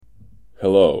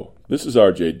Hello, this is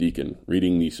R.J. Deacon,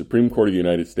 reading the Supreme Court of the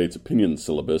United States opinion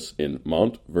syllabus in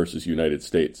Mont v. United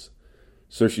States,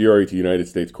 certiorari to United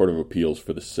States Court of Appeals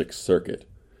for the Sixth Circuit.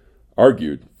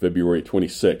 Argued February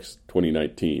 26,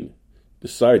 2019.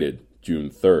 Decided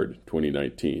June 3,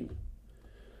 2019.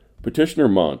 Petitioner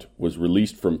Mont was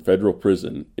released from federal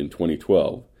prison in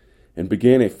 2012 and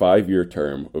began a 5-year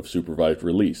term of supervised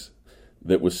release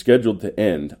that was scheduled to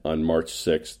end on March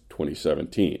 6,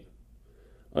 2017.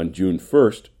 On June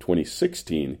 1,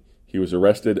 2016, he was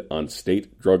arrested on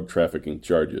state drug trafficking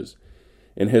charges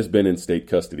and has been in state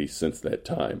custody since that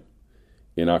time.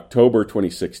 In October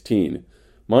 2016,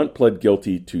 Mont pled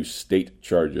guilty to state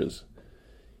charges.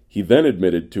 He then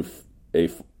admitted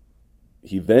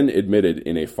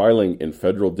in a filing in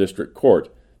federal district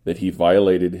court that he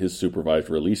violated his supervised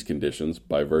release conditions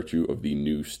by virtue of the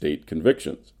new state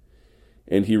convictions,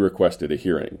 and he requested a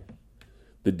hearing.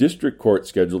 The district court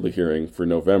scheduled a hearing for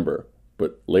November,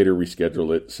 but later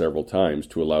rescheduled it several times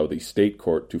to allow the state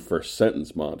court to first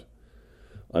sentence Mont.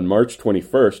 On March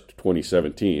 21,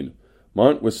 2017,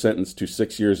 Mont was sentenced to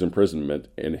 6 years imprisonment,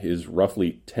 and his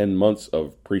roughly 10 months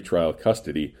of pretrial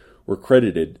custody were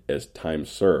credited as time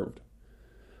served.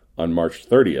 On March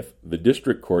 30th, the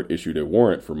district court issued a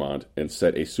warrant for Mont and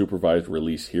set a supervised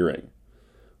release hearing.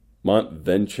 Mont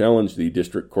then challenged the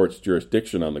district court's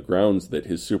jurisdiction on the grounds that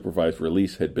his supervised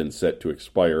release had been set to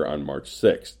expire on March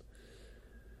 6th.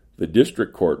 The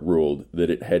district court ruled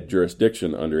that it had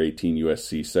jurisdiction under 18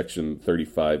 U.S.C. Section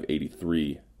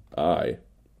 3583I,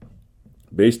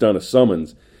 based on a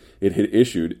summons it had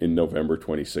issued in November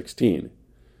 2016.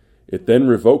 It then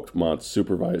revoked Mont's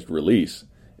supervised release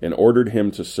and ordered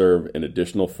him to serve an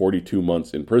additional 42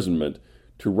 months imprisonment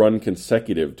to run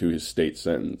consecutive to his state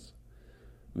sentence.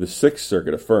 The Sixth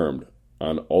Circuit affirmed,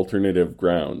 on alternative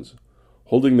grounds,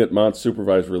 holding that Mont's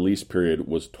supervised release period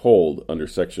was tolled under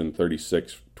Section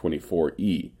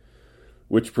 3624E,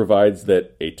 which provides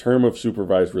that a term of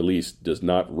supervised release does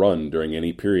not run during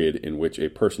any period in which a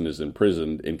person is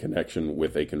imprisoned in connection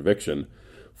with a conviction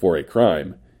for a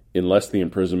crime, unless the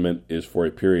imprisonment is for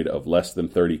a period of less than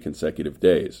 30 consecutive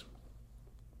days.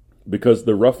 Because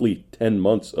the roughly 10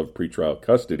 months of pretrial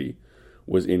custody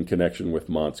was in connection with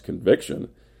Mont's conviction,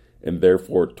 and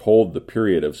therefore tolled the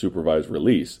period of supervised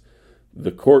release,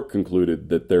 the court concluded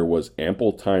that there was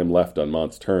ample time left on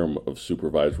Mont's term of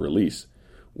supervised release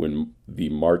when the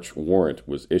March warrant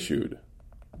was issued.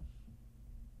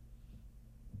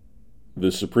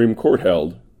 The Supreme Court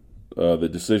held, the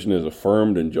decision is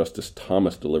affirmed, and Justice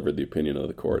Thomas delivered the opinion of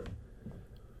the court.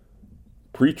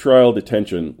 Pretrial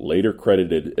detention, later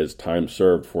credited as time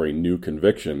served for a new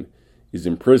conviction, is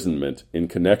imprisonment in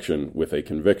connection with a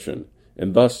conviction,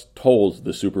 and thus tolls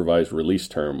the supervised release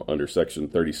term under Section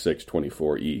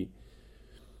 3624E,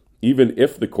 even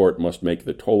if the court must make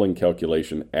the tolling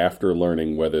calculation after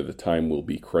learning whether the time will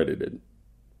be credited.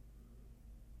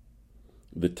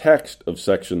 The text of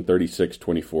Section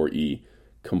 3624E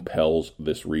compels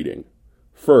this reading.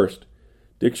 First,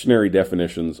 dictionary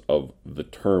definitions of the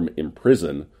term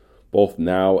imprison, both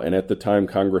now and at the time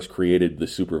Congress created the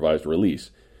supervised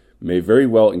release, may very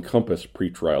well encompass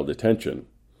pretrial detention,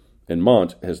 and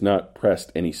Mont has not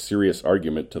pressed any serious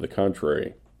argument to the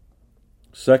contrary.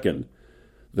 Second,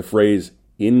 the phrase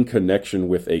 "in connection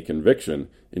with a conviction"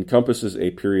 encompasses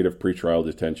a period of pretrial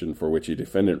detention for which a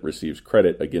defendant receives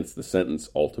credit against the sentence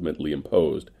ultimately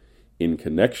imposed. In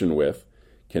connection with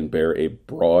can bear a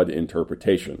broad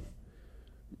interpretation.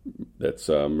 That's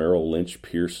Merrill Lynch,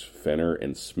 Pierce, Fenner,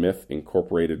 and Smith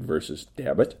Incorporated versus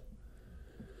Dabbitt.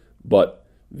 But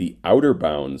the outer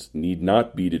bounds need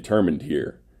not be determined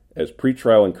here, as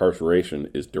pretrial incarceration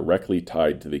is directly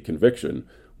tied to the conviction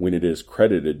when it is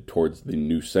credited towards the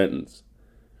new sentence.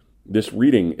 This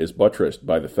reading is buttressed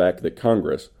by the fact that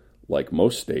Congress, like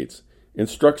most states,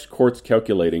 instructs courts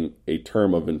calculating a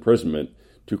term of imprisonment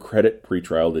to credit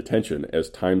pretrial detention as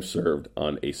time served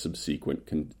on a subsequent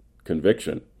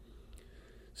conviction.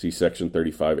 See Section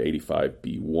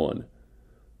 3585B1.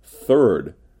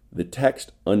 Third, the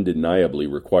text undeniably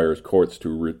requires courts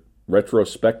to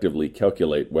retrospectively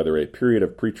calculate whether a period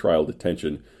of pretrial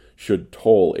detention should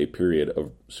toll a period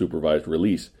of supervised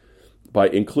release by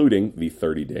including the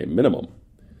 30-day minimum.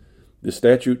 The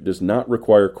statute does not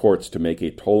require courts to make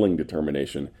a tolling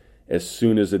determination as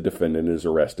soon as a defendant is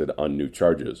arrested on new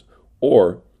charges,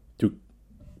 or to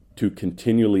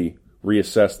continually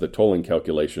reassess the tolling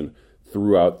calculation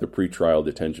throughout the pretrial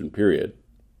detention period.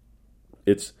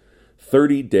 Its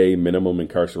 30-day minimum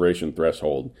incarceration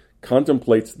threshold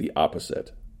contemplates the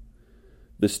opposite.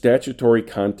 The statutory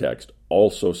context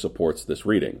also supports this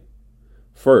reading.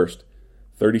 First,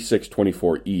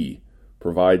 3624E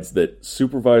provides that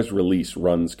supervised release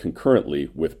runs concurrently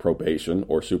with probation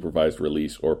or supervised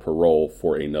release or parole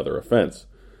for another offense,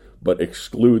 but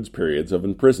excludes periods of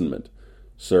imprisonment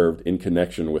served in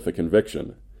connection with a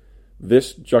conviction.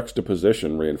 This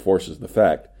juxtaposition reinforces the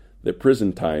fact that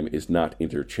prison time is not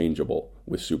interchangeable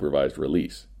with supervised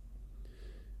release.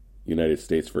 United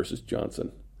States versus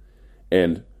Johnson.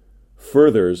 And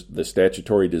furthers the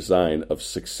statutory design of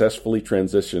successfully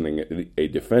transitioning a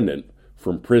defendant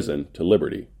from prison to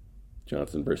liberty.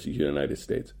 Johnson versus United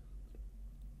States.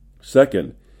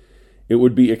 Second, it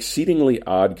would be exceedingly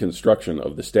odd construction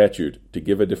of the statute to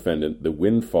give a defendant the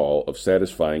windfall of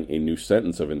satisfying a new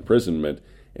sentence of imprisonment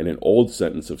and an old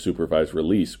sentence of supervised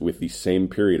release with the same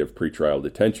period of pretrial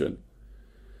detention.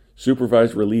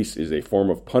 Supervised release is a form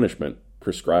of punishment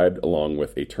prescribed along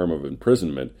with a term of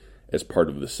imprisonment as part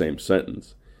of the same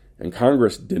sentence, and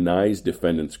Congress denies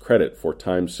defendants credit for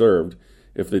time served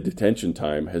if the detention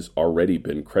time has already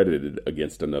been credited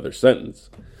against another sentence.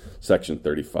 Section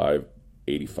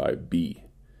 3585B.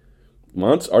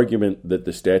 Mont's argument that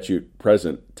the statute's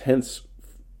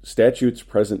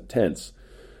present tense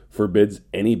forbids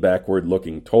any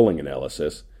backward-looking tolling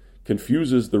analysis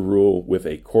confuses the rule with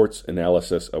a court's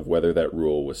analysis of whether that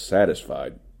rule was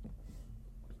satisfied.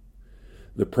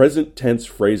 The present tense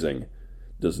phrasing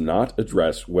does not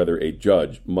address whether a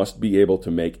judge must be able to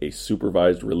make a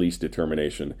supervised release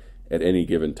determination at any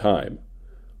given time.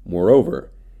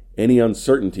 Moreover, any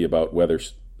uncertainty about whether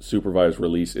supervised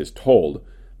release is tolled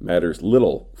matters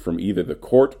little from either the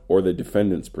court or the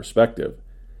defendant's perspective.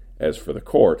 As for the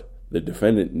court, the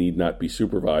defendant need not be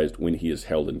supervised when he is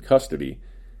held in custody.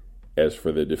 As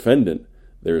for the defendant,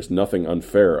 there is nothing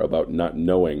unfair about not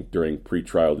knowing during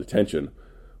pretrial detention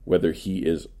whether he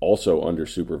is also under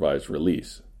supervised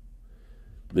release.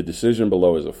 The decision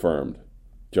below is affirmed.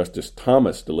 Justice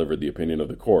Thomas delivered the opinion of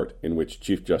the court, in which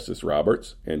Chief Justice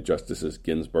Roberts and Justices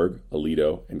Ginsburg,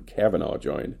 Alito, and Kavanaugh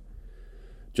joined.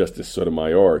 Justice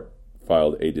Sotomayor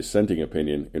filed a dissenting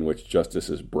opinion in which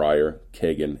Justices Breyer,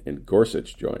 Kagan, and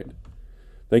Gorsuch joined.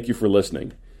 Thank you for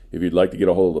listening. If you'd like to get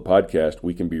a hold of the podcast,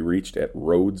 we can be reached at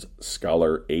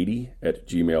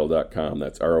RhodesScholar80@gmail.com.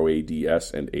 That's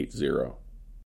ROADS and 80.